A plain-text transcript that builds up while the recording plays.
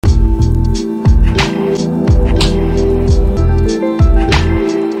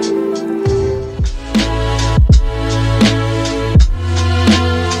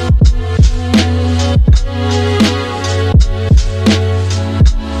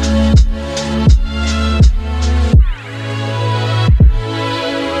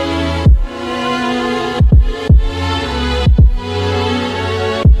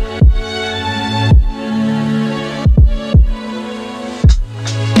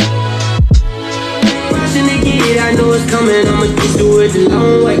what's coming, I'ma get through it the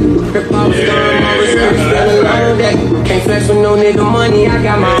long way. Rip off the gun, my respect, spend a long day. Can't flex with no nigga money, I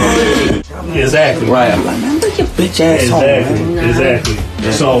got my own shit. Exactly. Right. I'm like, man, look your bitch ass home. Exactly.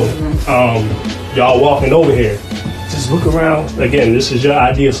 So, y'all walking over here. Just look around. Again, this is your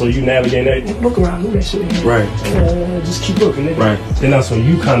idea, so you navigate that. Look around, do that shit. Right. Just keep looking. Nigga. Right. Then that's when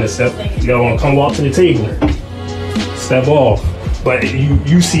you kind of step. You want to come walk to the table. Step off. But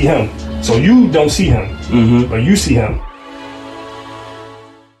you see him. So you don't see him. But you see him.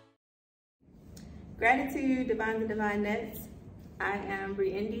 Gratitude, Divine the Divine Nets. I am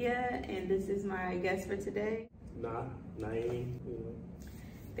Brei Endia, and this is my guest for today. Naeem.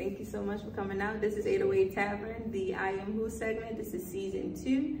 Thank you so much for coming out. This is 808 Tavern, the I Am Who segment. This is season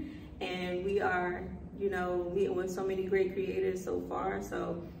 2, and we are, meeting with so many great creators so far.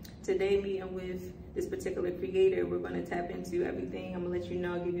 So today, meeting with this particular creator, we're going to tap into everything. I'm going to let you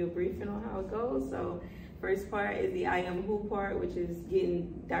know, give you a briefing on how it goes. So first part is the I Am Who part, which is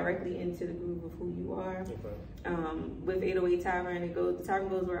getting directly into the groove of who you are. With 808 Tavern, the tavern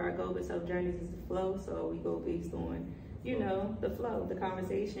goes where I go, but self journeys is the flow. So we go based on the flow, the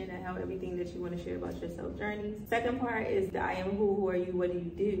conversation, and how everything that you want to share about your self journeys. Second part is the I am who are you, what do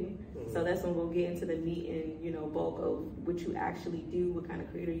you do? So that's when we'll get into the meat and, bulk of what you actually do, what kind of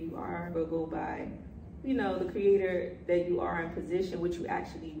creator you are. We'll go by, the creator that you are in position, what you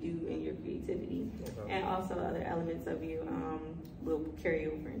actually do in your creativity. And also other elements of you will carry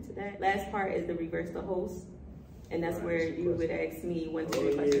over into that. Last part is the reverse the host. And that's where you would ask me when to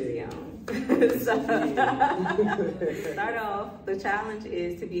get questions. So, start off, the challenge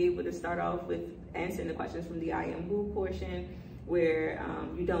is to be able to start off with answering the questions from the I am who portion, where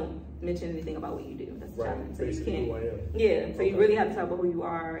you don't mention anything about what you do. That's the challenge. So you can't, so you really have to talk about who you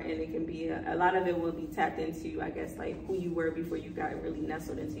are, and it can be, a lot of it will be tapped into, I guess, like who you were before you got really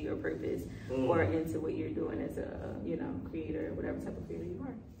nestled into your purpose or into what you're doing as a, creator, whatever type of creator you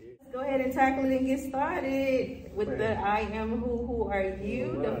are. Go ahead and tackle it and get started with the I am who are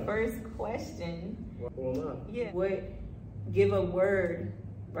you? The first question. Give a word,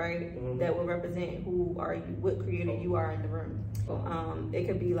 right, that will represent who are you, what creator you are in the room. It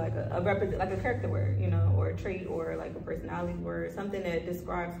could be like a character word, or a trait, or like a personality word, something that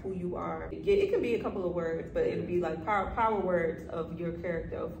describes who you are. It can be a couple of words, but it'll be like power words of your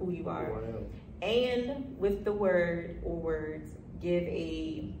character, of who you are. And with the word or words, give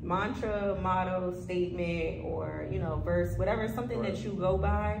a mantra, motto, statement, or verse, whatever, something that you go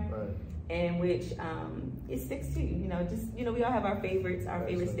by, and which it sticks to you. We all have our favorites, our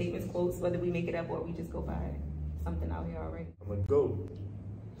favorite statements, quotes, whether we make it up or we just go by something out here already. I'm gonna go.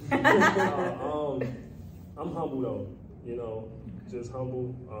 I'm humble though, just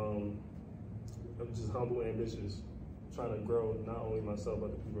humble. I'm just humble, ambitious, trying to grow not only myself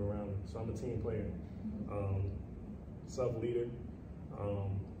but the people around me. So I'm a team player, self-leader.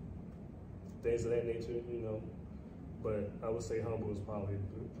 Things of that nature, but I would say humble is probably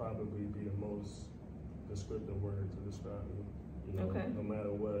be the most descriptive word to describe me. No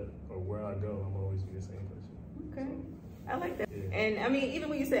matter what or where I go, I'm always be the same person. Okay. So, I like that. Yeah. And I mean, even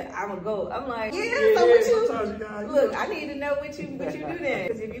when you said I'm a GOAT, I'm like, so what you look, I need to know what you do then.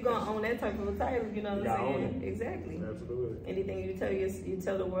 Because if you're gonna own that type of a title, you know what I'm saying? Exactly. Absolutely. Anything you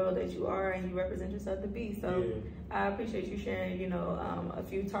tell the world that you are and you represent yourself to be. So I appreciate you sharing, a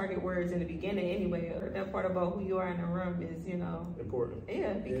few target words in the beginning anyway. That part about who you are in the room is, important.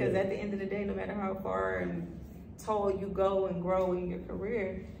 Yeah, because at the end of the day, no matter how far and tall you go and grow in your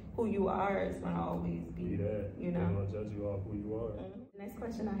career, who you are is gonna always be that. They're gonna judge you off who you are. The next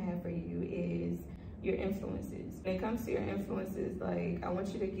question I have for you is your influences. When it comes to your influences, like I want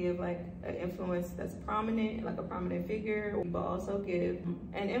you to give like an influence that's prominent, like a prominent figure, but also give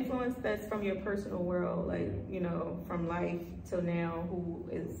an influence that's from your personal world, like, from life till now, who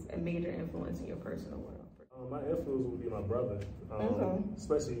is a major influence in your personal world. My influence would be my brother,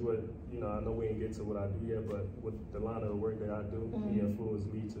 especially with, I know we didn't get to what I do yet, but with the line of work that I do, he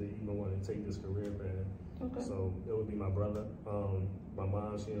influenced me to even want to take this career path. So it would be my brother. My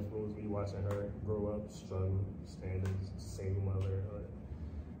mom, she influenced me watching her grow up, struggle, standing, single mother,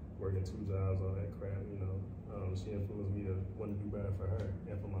 working 2 jobs, all that crap, She influenced me to want to do better for her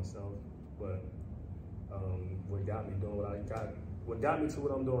and for myself. But what got me doing what got me to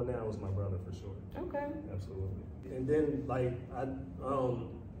what I'm doing now was my brother, for sure. Okay. Absolutely. And then, like,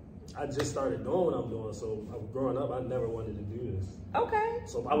 I just started doing what I'm doing, so growing up, I never wanted to do this. Okay.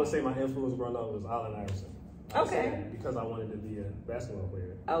 So I would say my influence growing up was Allen Iverson. Okay. Because I wanted to be a basketball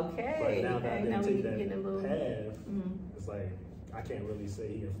player. Okay. But now that I didn't take that path, it's like, I can't really say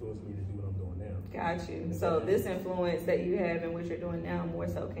he influenced me to do what I'm doing now. Got you. So this influence that you have and what you're doing now more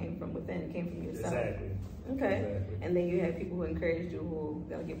so came from within, came from yourself. Exactly. Okay. Exactly. And then you have people who encouraged you, who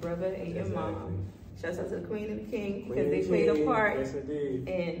got your brother and your mom. Shouts out to the Queen and the King, because they played a part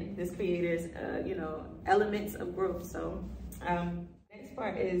in this creator's, you know, elements of growth. So, next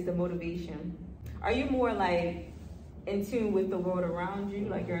part is the motivation. Are you more like in tune with the world around you,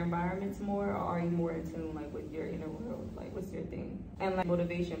 like your environments more, or are you more in tune like with your inner world? Like, what's your thing? And like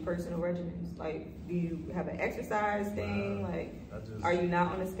motivation, personal regimens. Like, do you have an exercise thing? Like, are you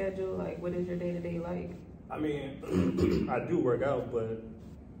not on a schedule? Like, what is your day-to-day like? I mean, I do work out, but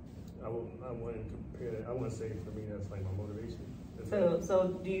I wouldn't compare that. I wouldn't say for me that's like my motivation.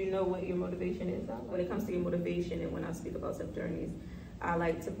 So do you know what your motivation is? When it comes to your motivation, and when I speak about self-journeys, I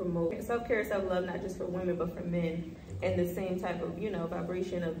like to promote self-care, self-love, not just for women, but for men, and the same type of, you know,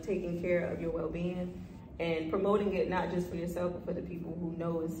 vibration of taking care of your well-being and promoting it not just for yourself, but for the people who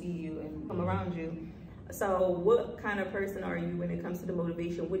know and see you and come around you. So what kind of person are you when it comes to the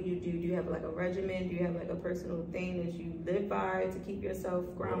motivation? What do you do? Do you have like a regimen? Do you have like a personal thing that you live by to keep yourself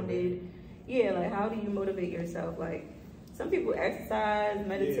grounded? Yeah, like how do you motivate yourself? Like some people exercise,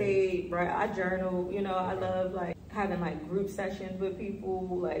 meditate, right? I journal, you know, I love like having like group sessions with people,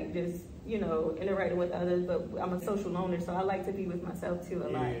 like just, you know, interacting with others, but I'm a social loner, so I like to be with myself too a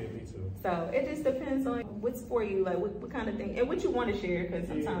lot. Yeah, me too. So it just depends on what's for you, like what kind of thing, and what you want to share, because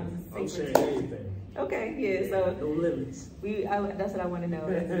sometimes it's sacred. I'm sharing everything. Okay, yeah, so no limits. That's what I want to know.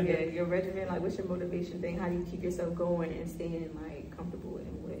 Yeah, your regimen, like what's your motivation thing? How do you keep yourself going and staying like comfortable in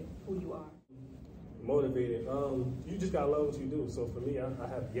who you are? Motivated. You just gotta love what you do. So for me, I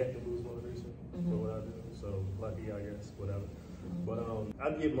have yet to lose motivation for what I do. So lucky, I guess, whatever. But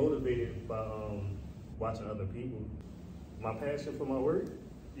I get motivated by watching other people. My passion for my work,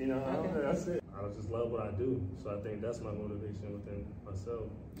 you know, that's it. I just love what I do. So I think that's my motivation within myself.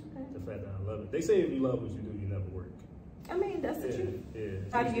 The fact that I love it. They say if you love what you do, you never work. I mean, that's the truth. Yeah.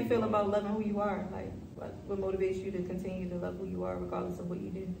 How do you feel about loving who you are? Like, what motivates you to continue to love who you are regardless of what you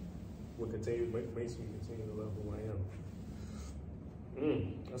do? What makes me continue to love who I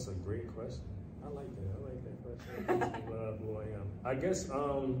am? That's a great question. I like that question. What makes me love who I am? I guess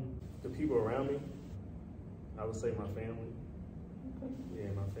the people around me. I would say my family. Okay.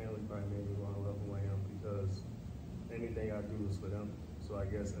 Yeah, my family probably made me want to love who I am, because anything I do is for them. So I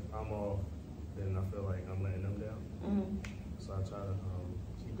guess if I'm off, then I feel like I'm letting them down. So I try to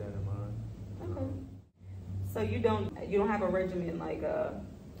keep that in mind. Okay. So you don't have a regimen, like a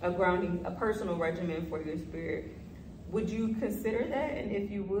grounding, a personal regimen for your spirit. Would you consider that? And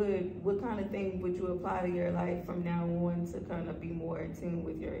if you would, what kind of thing would you apply to your life from now on to kind of be more in tune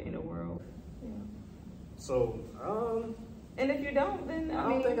with your inner world? Yeah. So, and if you don't, then I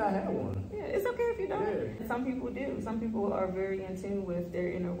don't think I have one. Yeah, it's okay if you don't. Yeah. Some people do. Some people are very in tune with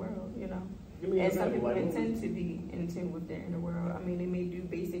their inner world, you know. And some people intend to be in tune with their inner world. I mean, they may do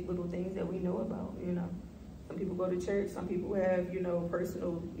basic little things that we know about, you know. Some people go to church. Some people have, you know,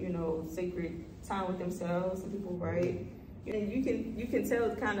 personal, you know, sacred time with themselves. Some people write. You know, you can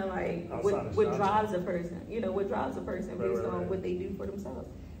tell kind of like what drives a person. You know, what drives a person based on what they do for themselves.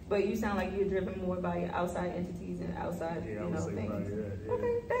 But you sound like you're driven more by outside entities and outside, you know, things.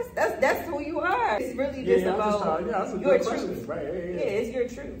 Okay, that's who you are. It's really just about your truth. Right. Yeah, it's your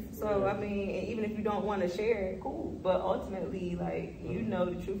truth. So I mean, even if you don't want to share it, cool. But ultimately, like you know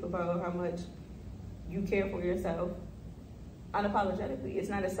the truth about how much you care for yourself unapologetically. It's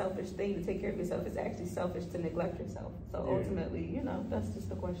not a selfish thing to take care of yourself. It's actually selfish to neglect yourself. So ultimately, you know, that's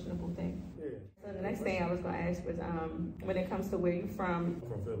just a questionable thing. Yeah. So the next thing I was going to ask was, when it comes to where you're from. I'm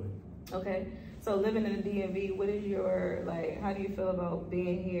from Philly. Okay. So living in the DMV, what is your, like, how do you feel about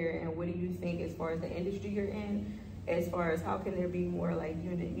being here, and what do you think as far as the industry you're in, as far as how can there be more like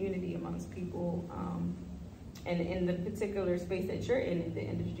unity amongst people, and in the particular space that you're in the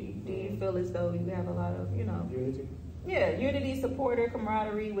industry? Do you feel as though you have a lot of, you know, unity? Yeah, unity, support, or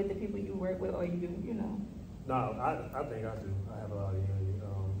camaraderie with the people you work with, or you know? No, I think I do. I have a lot of unity.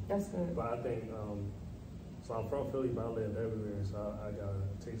 That's good. But I think, so I'm from Philly, but I live everywhere, so I got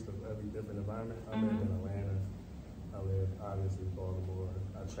a taste of every different environment. I lived in Atlanta. I live, obviously, Baltimore.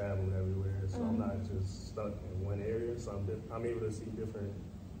 I traveled everywhere, so I'm not just stuck in one area. So I'm able to see different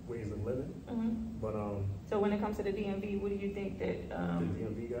ways of living. But so when it comes to the DMV, what do you think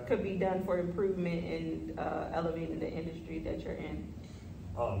that could be done for improvement in elevating the industry that you're in?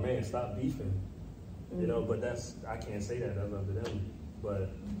 Oh man, stop beefing. You know, but I can't say that. That's up to them.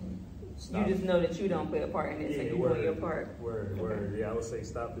 But you just know that you don't play a part in it, so you know your part. Word. Yeah, I would say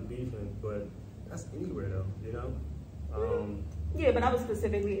stop the beefing, but that's anywhere though, you know. Yeah, but I was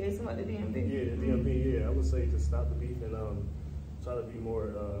specifically asking about the DMV. Yeah, the DMV. Yeah, I would say to stop the beefing. try to be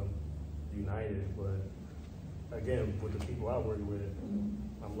more united, but again, with the people I work with,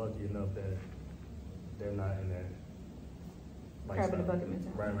 I'm lucky enough that they're not in that crab in the bucket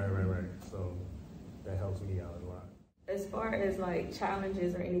mentality. Right. So that helps me out a lot. As far as like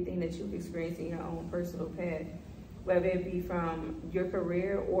challenges or anything that you've experienced in your own personal path, whether it be from your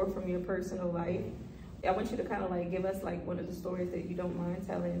career or from your personal life, I want you to kind of like give us like one of the stories that you don't mind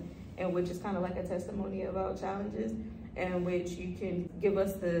telling, and which is kind of like a testimony about challenges, and which you can give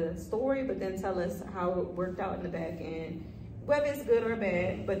us the story, but then tell us how it worked out in the back end, whether it's good or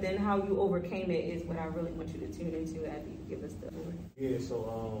bad, but then how you overcame it is what I really want you to tune into after you give us the story. Yeah,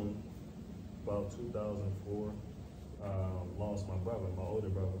 so about 2004, lost my brother, my older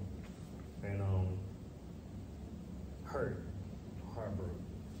brother, and heartbroken,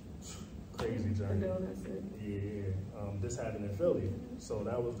 crazy journey. Yeah. This happened in Philly, so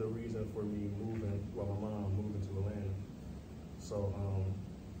that was the reason for me moving. Well, my mom moving to Atlanta. So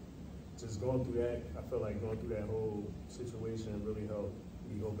just going through that, I feel like going through that whole situation really helped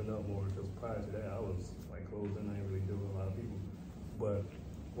me open up more. Because prior to that, I was like closed in, I ain't really dealing with a lot of people. But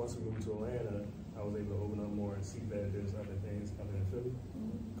once we moved to Atlanta, I was able to open up more and see that there's other things other than Philly.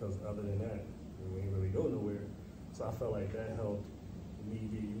 Because other than that, we ain't really go nowhere. So I felt like that helped me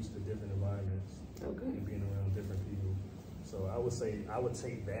get used to different environments and being around different people. So I would say I would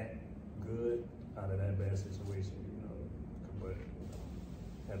take that good out of that bad situation, you know. But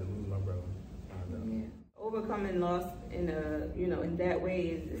had to lose my brother. Yeah. Overcoming loss in in that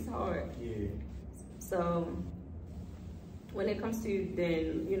way is hard. Yeah. So when it comes to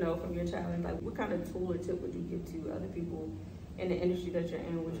then, from your challenge, like what kind of tool or tip would you give to other people in the industry that you're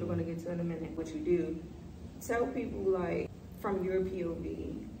in, which we're going to get to in a minute, what you do? Tell people, like, from your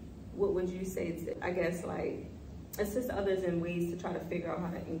POV, what would you say to, I guess, like, assist others in ways to try to figure out how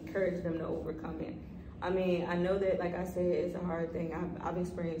to encourage them to overcome it? I mean, I know that, like I said, it's a hard thing. I've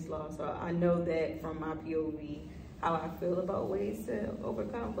experienced loss, so I know that from my POV, how I feel about ways to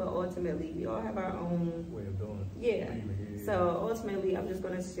overcome, but ultimately, we all have our own way of doing it. Yeah. So ultimately, I'm just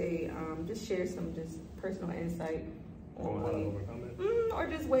gonna say, just share some personal insight on how to overcome it, or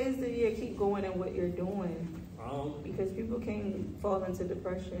just ways to keep going in what you're doing. Because people can fall into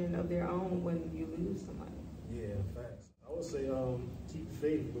depression of their own when you lose somebody. Yeah, facts. I would say keep the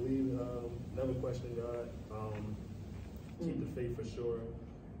faith, believe, never question God. Keep the faith for sure,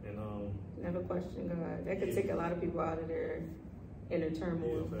 and never question God. That could take a lot of people out of their inner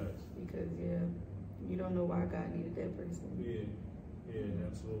turmoil. Yeah, facts. Because you don't know why God needed that person. Yeah,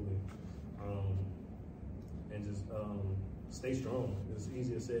 absolutely. And just stay strong. It's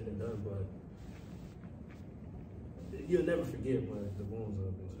easier said than done, but you'll never forget when the wounds are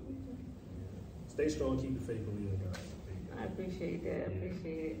eventually. Stay strong, keep the faith, believe in God. I appreciate that. I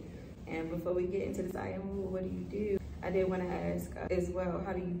appreciate it. And before we get into this IMU, what do you do? I did want to ask as well,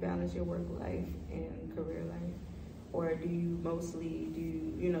 how do you balance your work life and career life? Or do you mostly do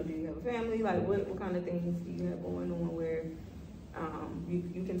you have a family? Like what kind of things do you have going on where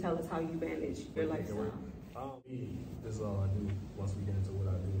you can tell us how you manage your lifestyle? This is all I do once we get into what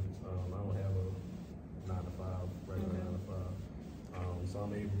I do. I don't have a 9-to-5, regular 9-to-5. So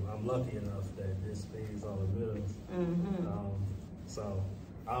I'm lucky enough that this pays all the bills.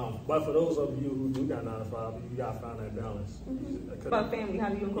 But for those of you who do got 9-to-5, you gotta find that balance. About family, how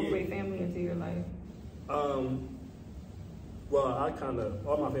do you incorporate family into your life? Well,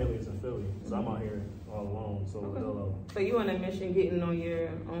 all my family is in Philly, so I'm out here all alone. So you on a mission, getting on your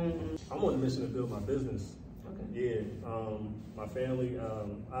own? I'm on a mission to build my business. Okay. Yeah, my family,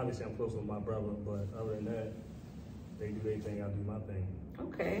 obviously I'm close with my brother, but other than that, they do their thing, I do my thing.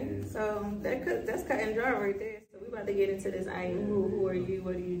 Okay, yeah. So that's cut and dry right there. So we about to get into this I am who are you,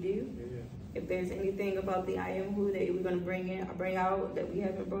 what do you do? Yeah. If there's anything about the I am who that we're gonna bring out that we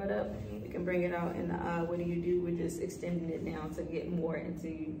haven't brought up, we can bring it out in the what do you do? We're just extending it now to get more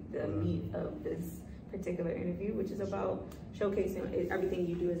into the meat of this particular interview, which is about showcasing everything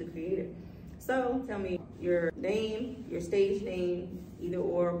you do as a creator. So tell me your name, your stage name, either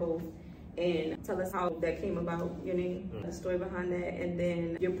or both, and tell us how that came about, your name, the story behind that, and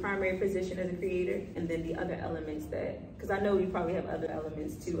then your primary position as a creator, and then the other elements because I know you probably have other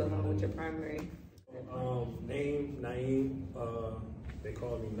elements too along with your primary. Name, Naeem, they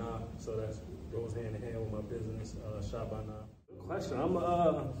call me Na, so that goes hand in hand with my business, Shop by Na. Question,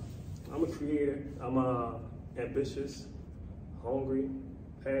 I'm a creator, I'm ambitious, hungry,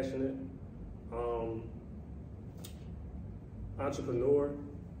 passionate, entrepreneur.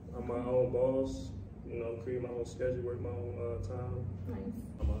 I'm my own boss, create my own schedule, work my own time. Nice.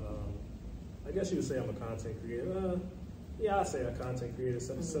 I guess you would say I'm a content creator. Yeah, I say a content creator,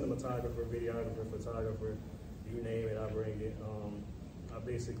 cinematographer, videographer, photographer, you name it, I bring it. I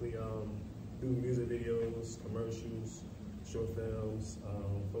basically do music videos, commercials, short films,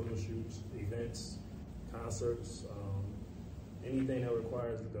 photo shoots, events, concerts, anything that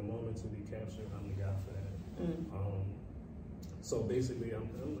requires the moment to be captured, I'm the guy for that. So basically, I'm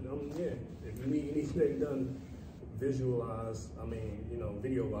yeah. If you need anything done, visualized,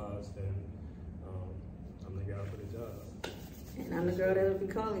 video-wise, then I'm the guy for the job. And I'm the girl that'll be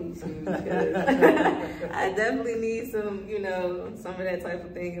calling you soon, because I definitely need some, some of that type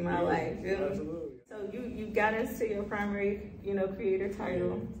of thing in my life. Absolutely. So you got us to your primary, creator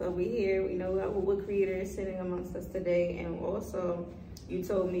title. Yeah. So we here, we know what creator is sitting amongst us today, and also you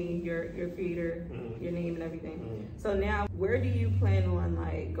told me your creator, your name and everything. So now, where do you plan on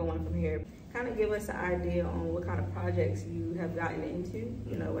going from here? Kind of give us an idea on what kind of projects you have gotten into,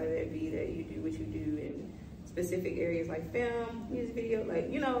 whether it be that you do what you do in specific areas like film, music video,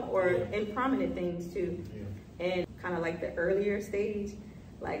 or in prominent things too. Yeah. And kind of like the earlier stage,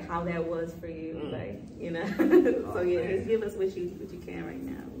 like how that was for you, So yeah, just give us what you can right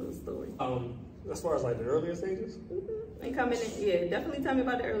now, a little story. As far as like the earlier stages? And coming in, definitely tell me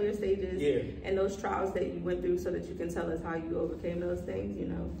about the earlier stages and those trials that you went through, so that you can tell us how you overcame those things,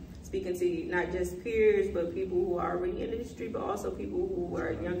 speaking to not just peers, but people who are already in the industry, but also people who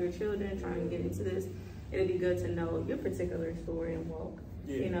are younger children trying to get into this. It'd be good to know your particular story and walk.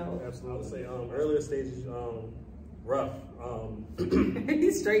 Yeah, absolutely. I would say earlier stages, rough.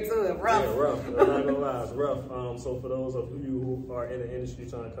 Straight to it, rough. Yeah, rough. I'm not gonna lie, it's rough. So for those of you who are in the industry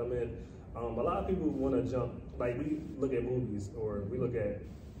trying to come in, a lot of people want to jump. Like, we look at movies, or we look at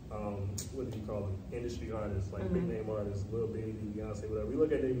what do you call them? Industry artists, like big name artists, Lil Baby, Beyonce, whatever. We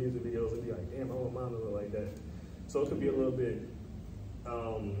look at their music videos and be like, damn, I want mine to look like that. So it could be a little bit. A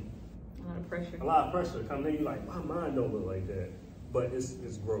lot of pressure. A lot of pressure coming in. You like, my mind don't look like that, but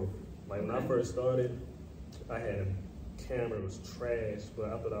it's growth. Like when I first started, I had a camera, it was trash, but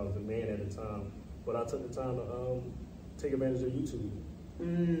I thought I was the man at the time. But I took the time to take advantage of YouTube.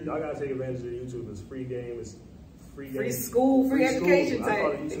 Y'all gotta take advantage of YouTube. It's free game. It's free game. Free school, free education type. I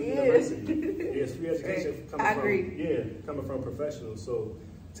call it YouTube University. Yeah, it's free education coming from professionals. So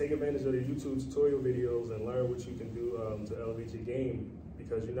take advantage of the YouTube tutorial videos and learn what you can do to elevate your game.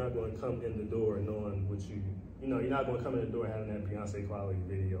 Because you're not going to come in the door knowing what you're not going to come in the door having that Beyonce quality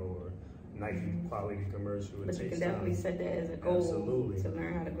video or Nike quality commercial. But you can definitely set that as a goal to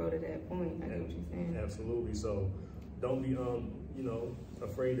learn how to grow to that point. I get what you're saying. Absolutely. So don't be,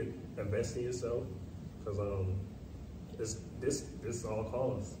 afraid to invest in yourself, because this all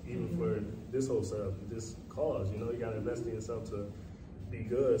cause, even for this whole setup, this cause, you got to invest in yourself to be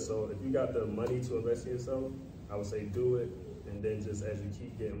good. So if you got the money to invest in yourself, I would say do it. And then just as you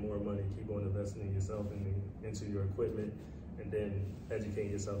keep getting more money, keep on investing in yourself and into your equipment, and then educate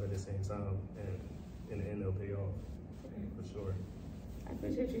yourself at the same time, and in the end it'll pay off, for sure. I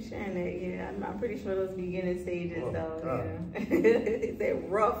appreciate you sharing that. Yeah, I'm pretty sure those beginning stages, they're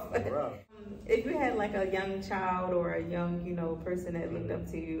rough. If you had like a young child or a young, person that looked up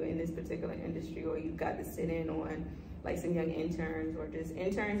to you in this particular industry, or you got to sit in on like some young interns, or just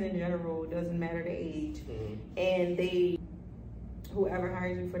interns in general, doesn't matter the age, and whoever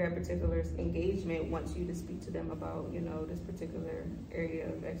hires you for that particular engagement wants you to speak to them about, this particular area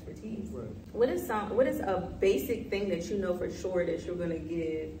of expertise. Right. What is a basic thing that you know for sure that you're gonna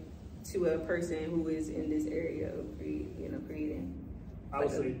give to a person who is in this area of creating? I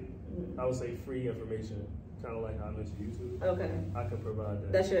would say free information, kind of like how I mentioned YouTube. Okay. I can provide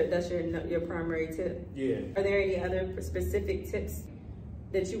that. That's your primary tip. Yeah. Are there any other specific tips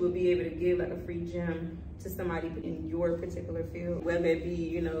that you would be able to give, like a free gem, to somebody in your particular field? Whether it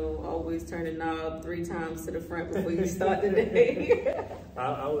be, always turn the knob 3 times to the front before you start the day.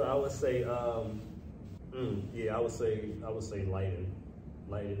 I would say, I would say lighting.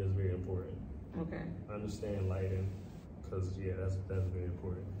 Lighting is very important. Okay. Understand lighting, because that's very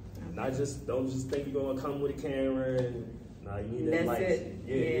important. Okay. Don't just think you're gonna come with a camera and you need that lights.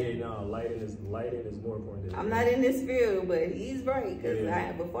 Lighting is more important. I'm not in this field, but he's right,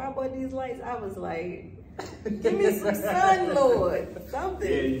 because before I bought these lights, I was like, give me some sun, Lord,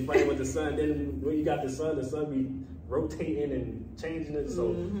 something. Yeah, you playing with the sun. Then when you got the sun be rotating and changing it.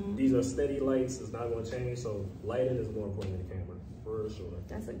 So these are steady lights. It's not going to change. So lighting is more important than the camera, for sure.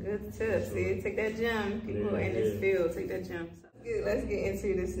 That's a good tip. See, take that gem. People in this field, take that gem. Let's get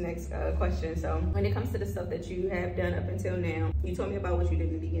into this next question. So when it comes to the stuff that you have done up until now, you told me about what you did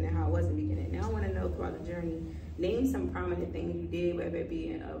in the beginning, how it was in the beginning. Now I want to know, throughout the journey, name some prominent things you did, whether it be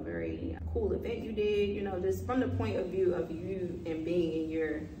a very cool event you did, just from the point of view of you and being in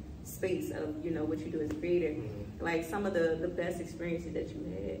your space of, what you do as a creator. Like some of the best experiences that you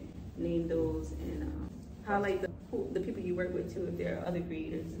had, name those, and How like the people you work with too, if there are other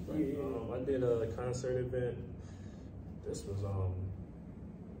creators as well. Yeah, I did a concert event. This was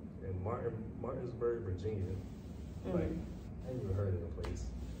in Martinsburg, Virginia. Like I ain't even heard of the place,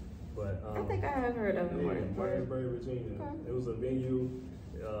 but I think I have heard of it. Martinsburg, Virginia. Okay. It was a venue.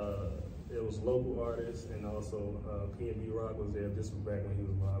 It was local artists, and also P&B Rock was there. This was back when he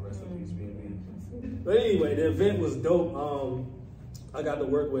was alive. Rest in peace, P&B. But anyway, the event was dope. I got to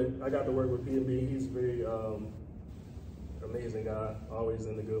work with P&B. He's a very amazing guy, always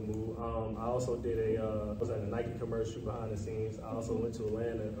in a good mood. I also did was at a Nike commercial behind the scenes. I also went to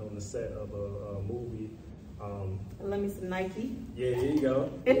Atlanta on the set of a movie. Let me some Nike. Yeah, there you go.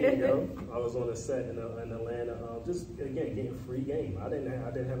 There you go. I was on a set in Atlanta. Just again getting free game. I didn't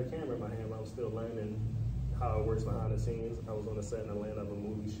have a camera in my hand. I was still learning how it works behind the scenes. I was on a set in Atlanta of a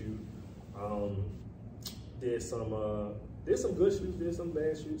movie shoot. Did some good shoots. Did some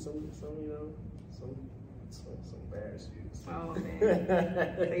bad shoots. Some bad shoots. Oh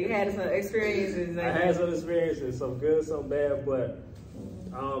man. So you had some experiences. I had some experiences. Some good, some bad, but.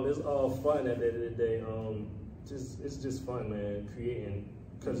 It's all fun at the end of the day. It's just fun, man, creating,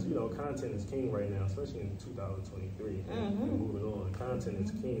 because, you know, content is king right now, especially in 2023, and moving on. Content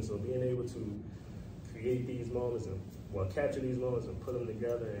is king, so being able to create these moments and, well, capture these moments and put them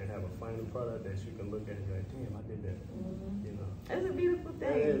together and have a final product that you can look at and be like, damn, I did that, you know. That's a beautiful thing.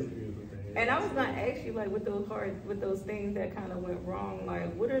 That is a beautiful thing. And I was gonna ask you, like, with those things that kind of went wrong,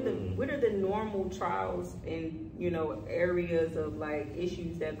 like, what are the normal trials in, you know, areas of like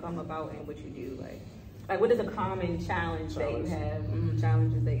issues that come about in what you do, like what is a common challenge that you have?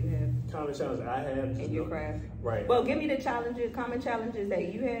 Challenges that you have. Common challenge I have in your craft. Right. Well, give me the common challenges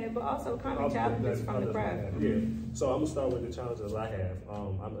that you have, but also common challenges from the craft. Yeah. So I'm gonna start with the challenges I have.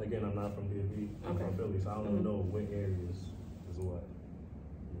 I'm not from DMV. I'm from Philly, so I don't know what areas is what.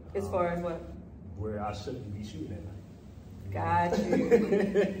 As far as what? Where I shouldn't be shooting at night. Got you.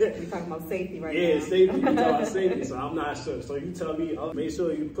 We're talking about safety right now. Yeah, safety. We're talking about safety. So I'm not sure. So you tell me, make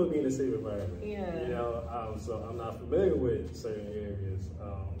sure you put me in a safe environment. Yeah. You know, so I'm not familiar with certain areas.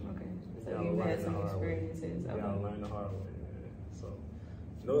 Okay. So you've had some experiences. You gotta learn the hard way. Man. So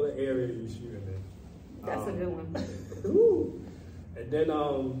know the area you shooting in. That's a good one. And then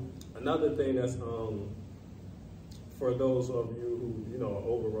another thing that's for those of you who, you know,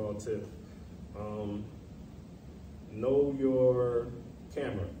 overall tip, know your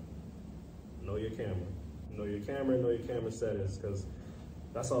camera. Know your camera. Know your camera, know your camera settings, because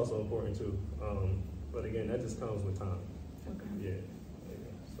that's also important too. But again, that just comes with time. Okay. Yeah.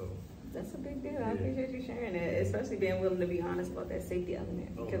 So that's a big deal. I appreciate you sharing that, especially being willing to be honest about that safety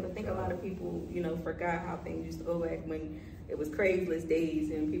element. Because I think a lot of people, you know, forgot how things used to go back when it was Craigslist days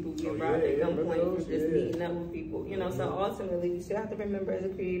and people get robbed at gunpoint for just meeting up with people. You know, so ultimately you still have to remember as a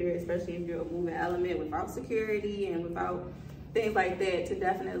creator, especially if you're a moving element without security and without things like that, to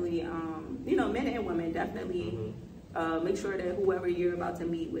definitely, you know, men and women definitely make sure that whoever you're about to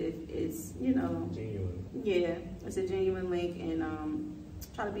meet with is, you know, genuine. Yeah, it's a genuine link, and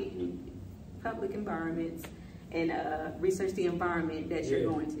try to be in public environments and research the environment that you're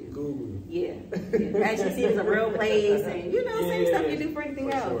going to. Google. Yeah. Actually see it as a real place, and you know, same stuff you do for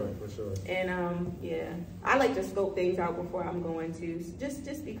anything else. For sure. And I like to scope things out before I'm going to,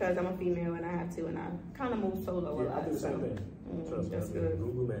 just because I'm a female and I have to, and I kind of move solo a lot. I do the same thing. That's good.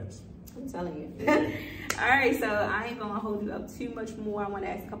 Google Maps. I'm telling you. All right, so I ain't gonna hold you up too much more. I want to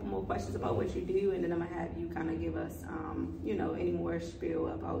ask a couple more questions about what you do, and then I'm gonna have you kind of give us, you know, any more spiel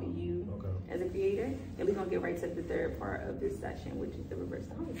about you as a creator. And we're gonna get right to the third part of this session, which is the reverse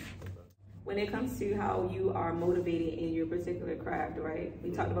the host. When it comes to how you are motivated in your particular craft, right?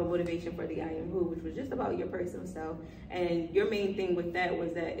 We talked about motivation for the I Am Who, which was just about your personal self, and your main thing with that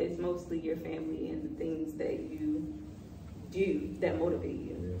was that it's mostly your family and the things that you do that motivate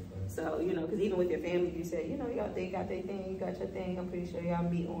you. So, you know, because even with your family, you said, you know, they got their thing, you got your thing. I'm pretty sure y'all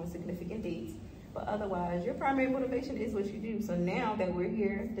meet on significant dates. But otherwise, your primary motivation is what you do. So now that we're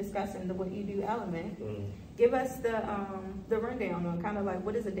here discussing the what you do element, give us the rundown on kind of like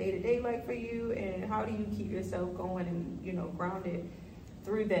what is a day-to-day like for you, and how do you keep yourself going and, you know, grounded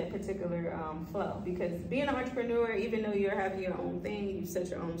through that particular flow. Because being an entrepreneur, even though you're having your own thing, you set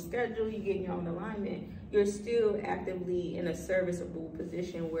your own schedule, you get in your own alignment, you're still actively in a serviceable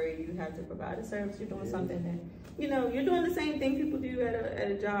position where you have to provide a service. You're doing something that, you know, you're doing the same thing people do at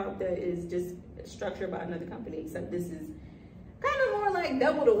a job that is just structured by another company, except this is kind of more like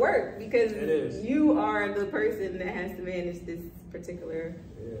double the work, because you are the person that has to manage this particular,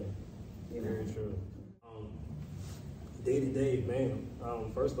 you know. Very true. Day to day, man.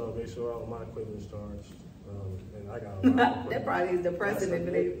 First off, make sure all my equipment is charged. And I got a lot of that probably is depressing if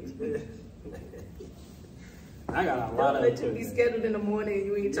it is. I got a lot of equipment. Be scheduled in the morning and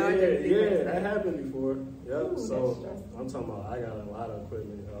you ain't charging. Yeah, that happened before. Yep. Ooh, so I'm talking about I got a lot of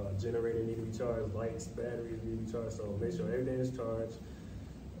equipment. Generator need to be charged, lights, batteries need to be charged. So make sure everything is charged.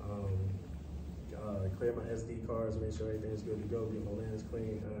 Clear my SD cards, make sure everything's good to go, get my lens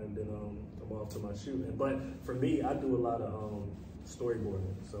clean, and then I'm off to my shooting. But for me, I do a lot of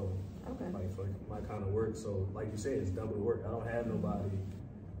storyboarding. So like for my kind of work. So like you said, it's double work. I don't have nobody.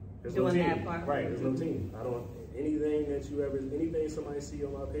 There's doing no team. that part. Right, there's no team. I don't. Anything somebody see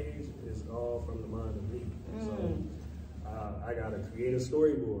on my page is all from the mind of me. So I gotta create a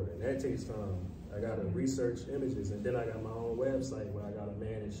storyboard, and that takes time. I gotta research images, and then I got my own website where I gotta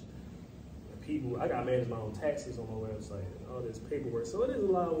manage people. I gotta manage my own taxes on my website and all this paperwork. So it is a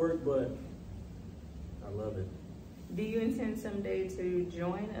lot of work, but I love it. Do you intend someday to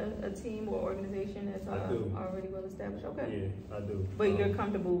join a team or organization that's already well established? Okay. Yeah, I do. But you're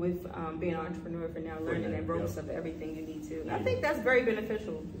comfortable with being an entrepreneur for now, learning the ropes of everything you need to. Yeah. I think that's very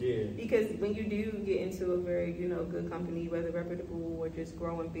beneficial. Yeah. Because when you do get into a very, good company, whether reputable or just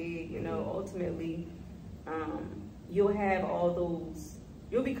growing big, ultimately, you'll have all those.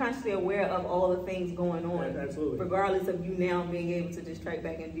 You'll be consciously aware of all the things going on. Absolutely. Regardless of you now being able to just track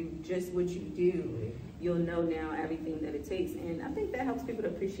back and do just what you do, you'll know now everything that it takes. And I think that helps people to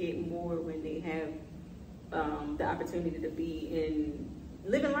appreciate more when they have the opportunity to be in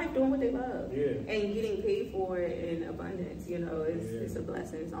living life doing what they love. Yeah. And getting paid for it in abundance. It's a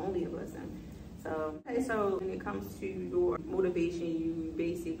blessing. It's only a blessing. So when it comes to your motivation, you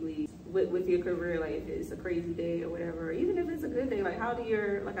basically, with your career, like if it's a crazy day or whatever, even if it's a good day, like how do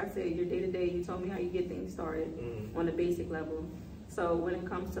like I said, your day-to-day, you told me how you get things started on the basic level. So when it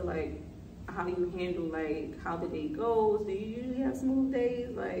comes to like how you handle like how the day goes, do you usually have smooth days?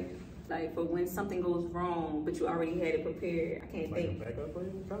 Like for when something goes wrong, but you already had it prepared. I can't think. A backup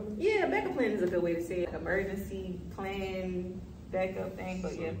plan, kind of? Yeah, backup plan is a good way to say it. Like emergency plan, backup thing,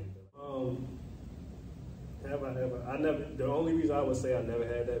 but yeah. Have I ever? The only reason I would say I never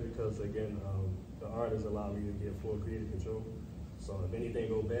had that because again, the artists allow me to get full creative control. So if anything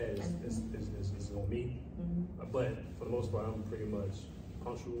go bad, it's on me. But for the most part, I'm pretty much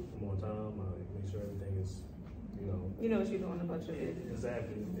punctual. I'm on time. I make sure everything is, You know what you're doing about your business.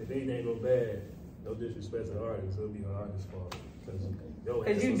 Exactly. If anything go bad, no disrespect to the artist, it'll be the artist's fault.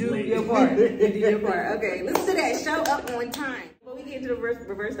 Because you do your part. You do your part. Okay, listen to that. Show up on time. Before we get into the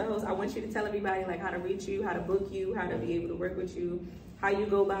reverse the host, I want you to tell everybody like how to reach you, how to book you, how to be able to work with you, how you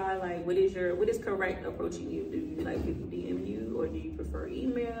go by, like what is correct approaching you? Do you like people DM you, or do you prefer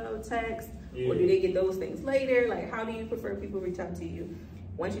email, text, or do they get those things later? Like how do you prefer people reach out to you?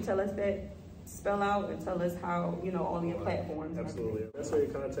 Once you tell us that, spell out and tell us how, all your platforms. Absolutely. The best way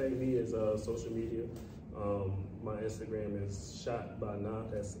to contact me is social media. My Instagram is Shot by Na.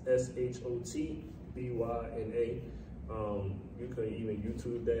 That's SHOTBYNA. You can even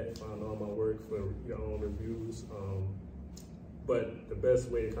YouTube that, find all my work for your own reviews. But the best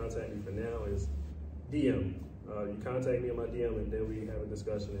way to contact me for now is DM. You contact me on my DM, and then we have a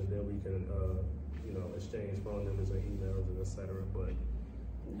discussion, and then we can, exchange phone numbers and emails and etc. But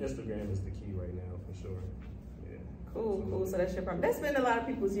Instagram is the key right now for sure. Yeah. Cool. So that's your problem. That's been a lot of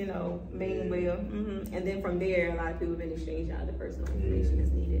people's, main way of. And then from there, a lot of people have been exchanging out the personal information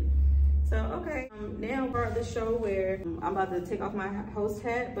that's needed. So, okay, now we're at the show where I'm about to take off my host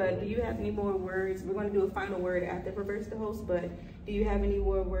hat, but do you have any more words? We're going to do a final word after Reverse the Host, but do you have any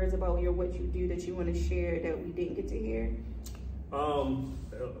more words about what you do that you want to share that we didn't get to hear?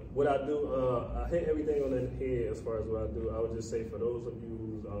 What I do, I hit everything on the head as far as what I do. I would just say for those of you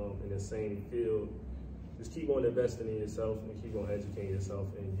who's in the same field, just keep on investing in yourself and keep on educating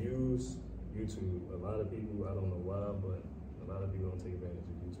yourself and use YouTube. A lot of people, I don't know why, but a lot of people don't take advantage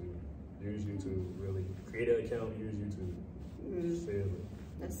of YouTube. Use YouTube, really. Create an account, use YouTube. Seriously.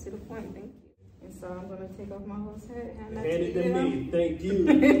 That's to the point, thank you. And so I'm going to take off my host hat. Hand it to me, thank you.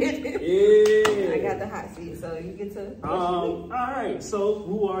 I got the hot seat, so you get to. All right, so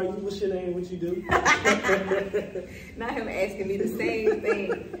who are you? What's your name? What you do? Not him asking me the same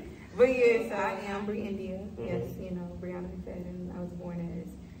thing. But yes, I am Brei Endia. Yes, Brianna McFadden. I was born as.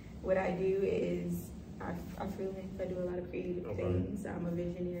 What I do is I feel like I do a lot of creative things. I'm a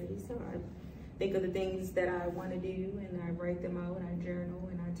visionary, so I think of the things that I want to do, and I write them out, and I journal,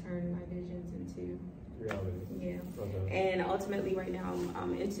 and I turn my visions into reality. Yeah. Okay. And ultimately, right now,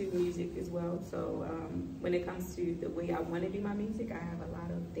 I'm into music as well. So when it comes to the way I want to do my music, I have a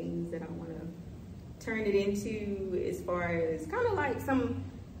lot of things that I want to turn it into, as far as kind of like some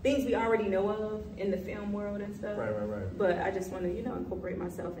things we already know of in the film world and stuff. Right. But I just want to, incorporate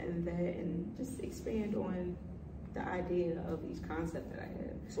myself in that and just expand on the idea of each concept that I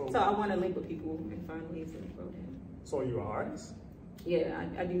have. So I want to link with people and find ways to grow them. So you're an artist? Yeah,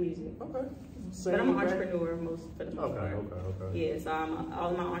 I do music. Okay. But I'm an entrepreneur for the most part. Okay. Yeah, so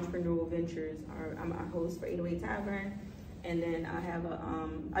all my entrepreneurial ventures are, I'm a host for 808 Tavern. And then I have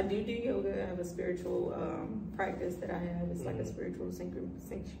I do yoga. I have a spiritual practice that I have. It's like a spiritual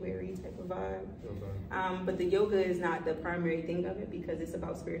sanctuary type of vibe. Okay. But the yoga is not the primary thing of it because it's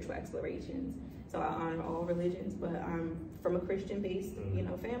about spiritual explorations. So I honor all religions, but I'm from a Christian-based,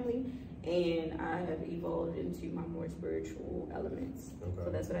 family, and I have evolved into my more spiritual elements. Okay.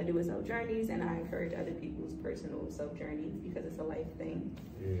 So that's what I do with self-journeys, and I encourage other people's personal self-journeys because it's a life thing.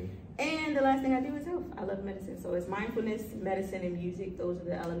 Yeah. And the last thing I do is health. I love medicine. So it's mindfulness, medicine, and music. Those are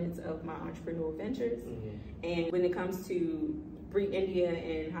the elements of my entrepreneurial ventures. And when it comes to Brei, Endia,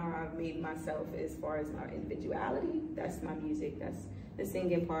 and how I've made myself as far as my individuality, that's my music. That's the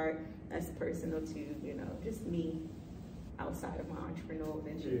singing part. That's personal to, just me outside of my entrepreneurial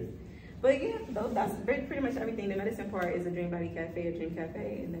ventures. Yeah. But yeah, that's pretty much everything. The medicine part is a Dream Body Cafe, a Dream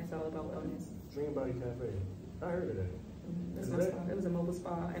Cafe, and that's all about wellness. Dream Body Cafe. I heard of that. That's my spa. It was a mobile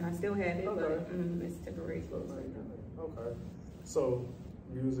spa, and I still have it, but it's temporary closed right now. Okay. So,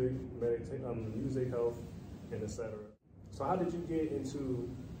 music, music, health, and etc. So how did you get into,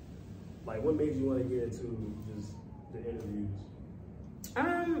 what made you want to get into just the interviews?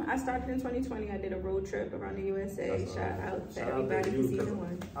 I started in 2020. I did a road trip around the USA. Shout out to everybody for season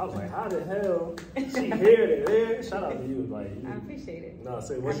 1. I was like, how the hell she heard it, man? Shout out to you. I appreciate it. No,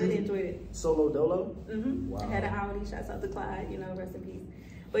 I really enjoyed it. Solo dolo? Wow. I had an Audi. Shouts out to Clyde, rest in peace.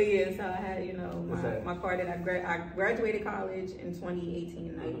 But yeah, so I had, my car that I graduated college in 2018,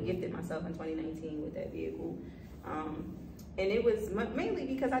 and I gifted myself in 2019 with that vehicle. And it was mainly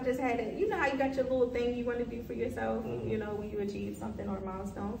because I just had it, how you got your little thing you want to do for yourself, when you achieve something or a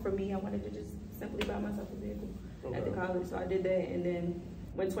milestone. For me, I wanted to just simply buy myself a vehicle at the college. So I did that. And then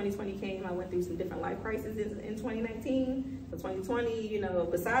when 2020 came, I went through some different life crises in 2019. So 2020,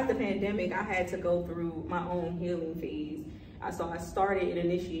 besides the pandemic, I had to go through my own healing phase. So I started and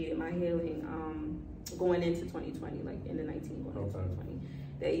initiated my healing going into 2020, like in the 19 going into 2020.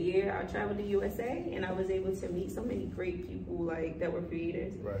 That year, I traveled to USA, and I was able to meet so many great people that were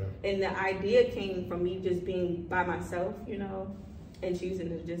creators. Right. And the idea came from me just being by myself, and choosing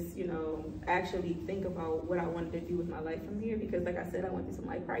to just, actually think about what I wanted to do with my life from here. Because like I said, I went through some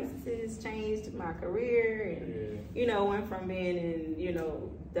life crises, changed my career, and, went from being in,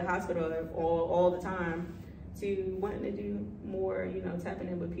 the hospital all the time to wanting to do more, tapping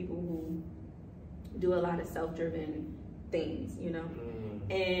in with people who do a lot of self-driven things,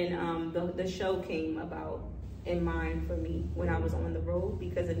 And the show came about in mind for me when I was on the road,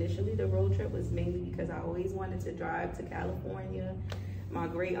 because initially the road trip was mainly because I always wanted to drive to California. My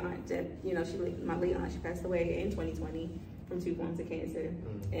great aunt, my late aunt, she passed away in 2020 from 2 forms of cancer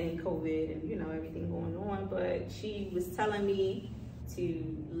and COVID and, everything going on. But she was telling me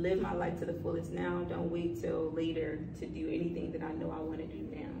to live my life to the fullest now. Don't wait till later to do anything that I know I want to do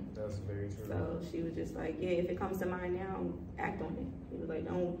now. That's very true. So she was just like, yeah, if it comes to mind now, act on it. She was like,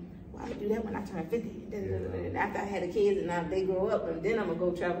 why would I do that when I turn 50? And after I had the kids and now they grow up, and then I'm going to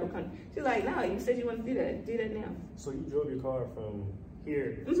go travel the country. She's like, no, you said you want to do that. Do that now. So you drove your car from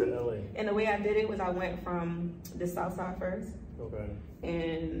here to LA? And the way I did it was I went from the South Side first. Okay.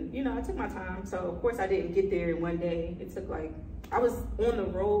 And, I took my time. So, of course, I didn't get there in one day. It took I was on the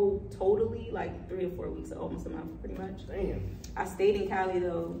road totally 3 to 4 weeks, almost a month, pretty much. Damn. I stayed in Cali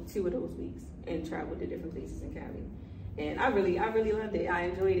though 2 of those weeks and traveled to different places in Cali, and I really loved it. I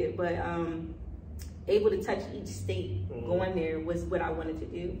enjoyed it, but able to touch each state going there was what I wanted to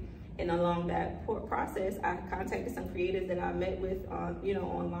do. And along that process, I contacted some creators that I met with,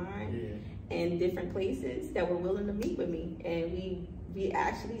 online and different places that were willing to meet with me, and we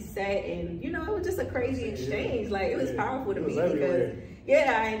actually sat and, it was just a crazy exchange. It was powerful to me because,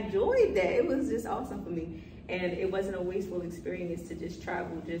 I enjoyed that. It was just awesome for me. And it wasn't a wasteful experience to just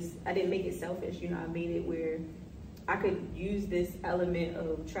travel. I didn't make it selfish, I made it where I could use this element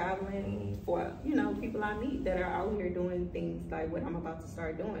of traveling for, people I meet that are out here doing things like what I'm about to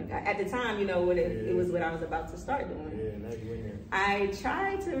start doing. At the time, it was what I was about to start doing. Yeah, now you're in there. I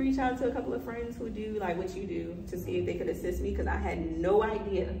tried to reach out to a couple of friends who do what you do to see if they could assist me, because I had no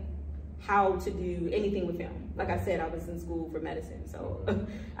idea how to do anything with film. Like I said, I was in school for medicine, so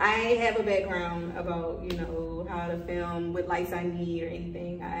I ain't have a background about, how to film, what lights I need or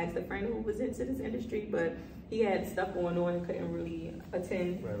anything. I asked a friend who was into this industry, but he had stuff going on and couldn't really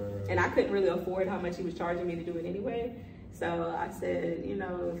attend. Right. And I couldn't really afford how much he was charging me to do it anyway. So I said, you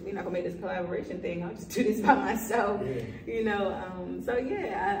know, if we're not gonna make this collaboration thing, I'll just do this by myself, you know. So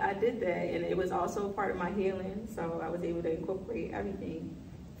yeah, I did that, and it was also part of my healing. So I was able to incorporate everything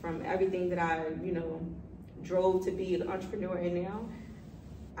that I, you know, drove to be an entrepreneur in now.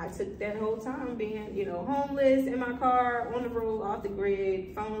 I took that whole time being, you know, homeless, in my car, on the road, off the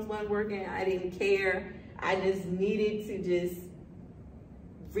grid, phones weren't working, I didn't care. I just needed to just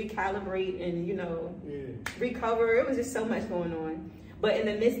recalibrate and, you know, recover. It was just so much going on. But in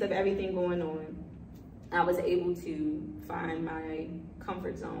the midst of everything going on, I was able to find my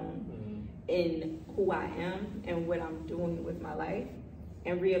comfort zone in who I am and what I'm doing with my life,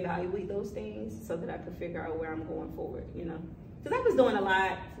 and reevaluate those things so that I could figure out where I'm going forward, you know. Because I was doing a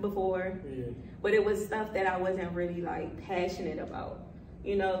lot before, but it was stuff that I wasn't really like passionate about.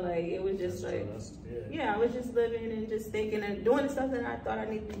 You know, like it was just like, I was just living and just thinking and doing the stuff that I thought I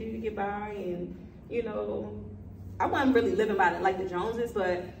needed to do to get by. And, you know, I wasn't really living by it like the Joneses,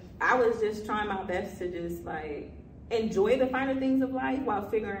 but I was just trying my best to just like enjoy the finer things of life while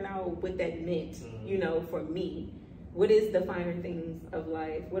figuring out what that meant, you know, for me. What is the finer things of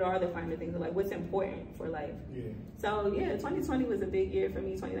life? What are the finer things of life? What's important for life? So yeah, 2020 was a big year for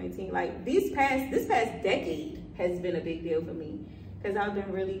me, 2019. Like this past decade has been a big deal for me. Because I've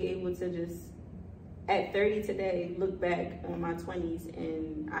been really able to just, at 30 today, look back on my 20s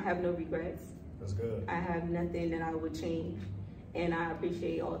and I have no regrets. That's good. I have nothing that I would change. And I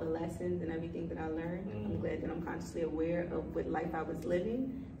appreciate all the lessons and everything that I learned. I'm glad that I'm consciously aware of what life I was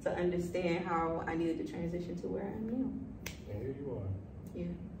living to understand how I needed to transition to where I am now. And here you are.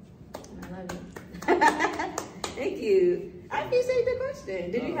 Yeah, and I love it. Thank you. I appreciate the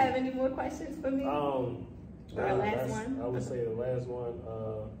question. Did you have any more questions for me? Our last one? I would say the last one.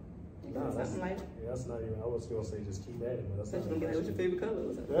 No, that's like, that's not even. I was gonna say just keep at it, but that's not. Gonna be like, what's your favorite color?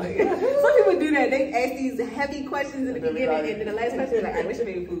 Or something. Like, some people do that. They ask these heavy questions in the beginning, and then the last question is like, "What's your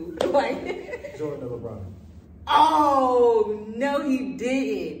favorite food?" Like, Jordan or LeBron? Oh no, he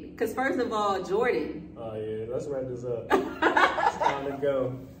didn't. Cause first of all, Jordan. Oh yeah, let's wrap this up. It's time to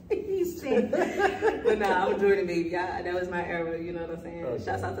go. He's sick. But nah, I'm a Jordan baby. That was my era. You know what I'm saying? Okay.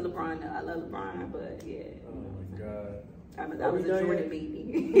 Shouts out to LeBron. Though. I love LeBron, but yeah. Oh my God. I was a Jordan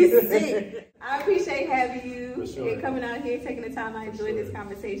baby. He's sick. I appreciate having you and coming out here, taking the time. I enjoyed this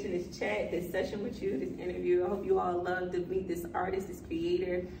conversation, this chat, this session with you, this interview. I hope you all love to meet this artist, this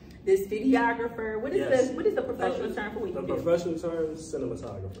creator, this videographer. What is the professional term for what you do? The professional term is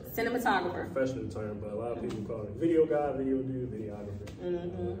cinematographer. Cinematographer. Professional term, but a lot of people call it video guy, video dude,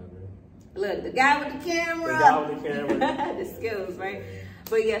 videographer. Look, the guy with the camera. The guy with the camera. The skills, right?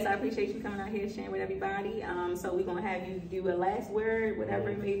 But yes, I appreciate you coming out here sharing with everybody. So we're gonna have you do a last word, whatever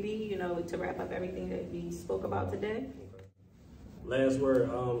it may be, you know, to wrap up everything that we spoke about today. Last word,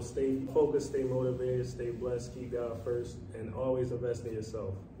 stay focused, stay motivated, stay blessed, keep God first, and always invest in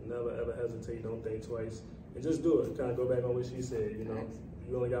yourself. Never ever hesitate, don't think twice, and just do it. Kind of go back on what she said, you know.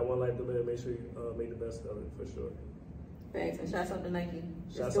 You only got one life to live, make sure you make the best of it, for sure. Thanks, and shouts out to Nike.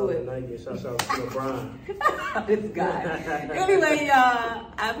 Shouts out to Nike, and shouts out to LeBron. This guy. Anyway,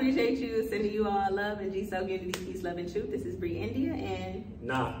 y'all, I appreciate you. Sending you all love and G-Cell unity, peace, love, and truth. This is Brei, Endia, and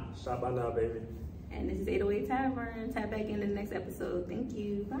shop by now, baby. And this is 808 Tavern. Tap back in the next episode. Thank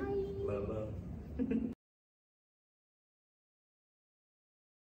you. Bye. Love.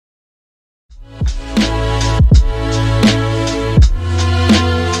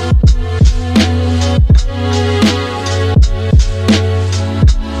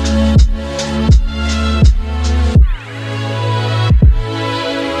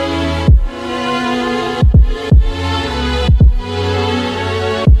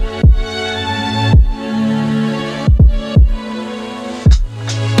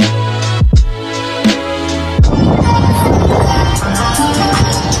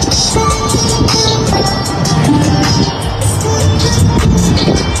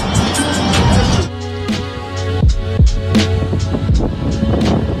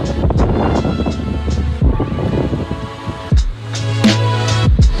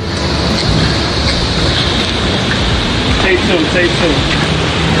 Stay tuned.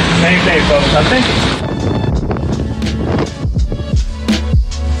 Same thing, folks. I think